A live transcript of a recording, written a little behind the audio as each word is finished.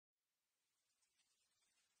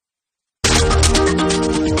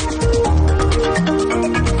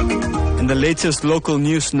latest local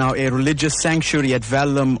news now. A religious sanctuary at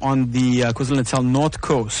Verulam on the KwaZulu-Natal North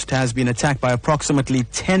Coast has been attacked by approximately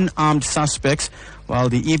 10 armed suspects while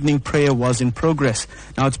the evening prayer was in progress.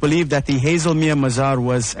 Now, it's believed that the Hazelmere Mazar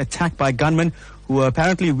was attacked by gunmen who were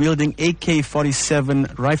apparently wielding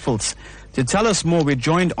AK47 rifles. To tell us more, we're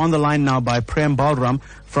joined on the line now by Prem Verulam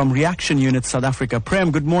from Reaction Unit South Africa. Prem,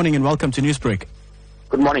 good morning and welcome to Newsbreak.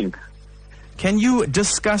 Good morning. Can you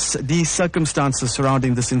discuss the circumstances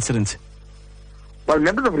surrounding this incident? Well,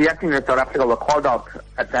 members of Reaction Unit South Africa were called out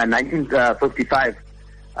at 1955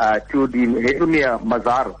 to the Hazelmere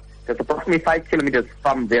Mazar, that's approximately 5 kilometers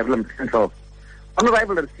from Verulam Central. On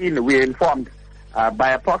arrival at the scene, we were informed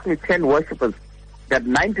by approximately 10 worshippers that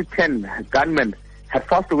 9 to 10 gunmen had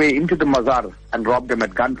forced their way into the Mazar and robbed them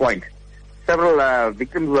at gunpoint. Several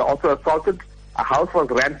victims were also assaulted. A house was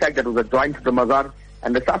ransacked that was adjoined to the Mazar,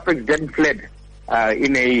 and the suspects then fled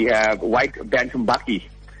in a white Bantam bakkie.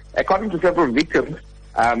 According to several victims,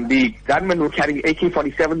 the gunmen were carrying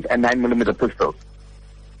AK-47's and 9mm pistols.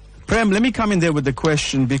 Prem, let me come in there with the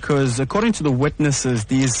question, because according to the witnesses,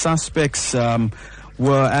 these suspects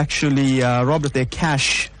were actually robbed of their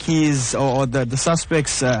cash keys, or the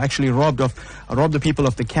suspects actually robbed the people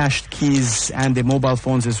of the cash keys and their mobile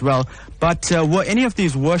phones as well. But were any of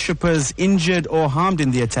these worshippers injured or harmed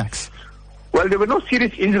in the attacks? Well, there were no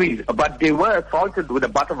serious injuries, but they were assaulted with the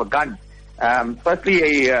butt of a gun.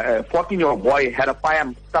 Firstly, a 14-year-old boy had a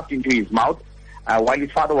firearm stuffed into his mouth while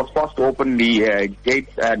his father was forced to open the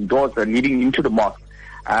gates and doors leading into the mosque.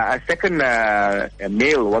 A second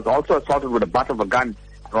male was also assaulted with the butt of a gun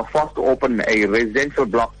and was forced to open a residential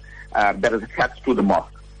block that is attached to the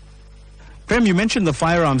mosque. Prem, you mentioned the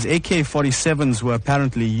firearms. AK-47's were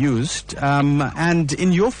apparently used. And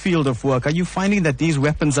in your field of work, are you finding that these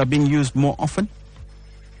weapons are being used more often?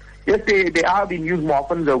 Yes, they are being used more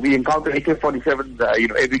often. We encounter AK-47s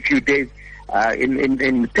every few days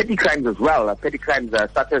in petty crimes as well. Petty crimes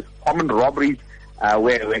such as common robberies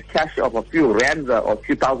where cash of a few rands or a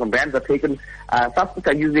few thousand rands are taken. Suspects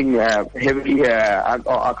are using are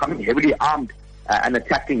coming heavily armed and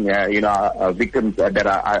attacking, victims that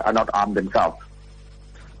are not armed themselves.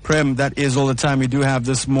 Prem, that is all the time we do have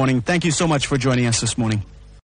this morning. Thank you so much for joining us this morning.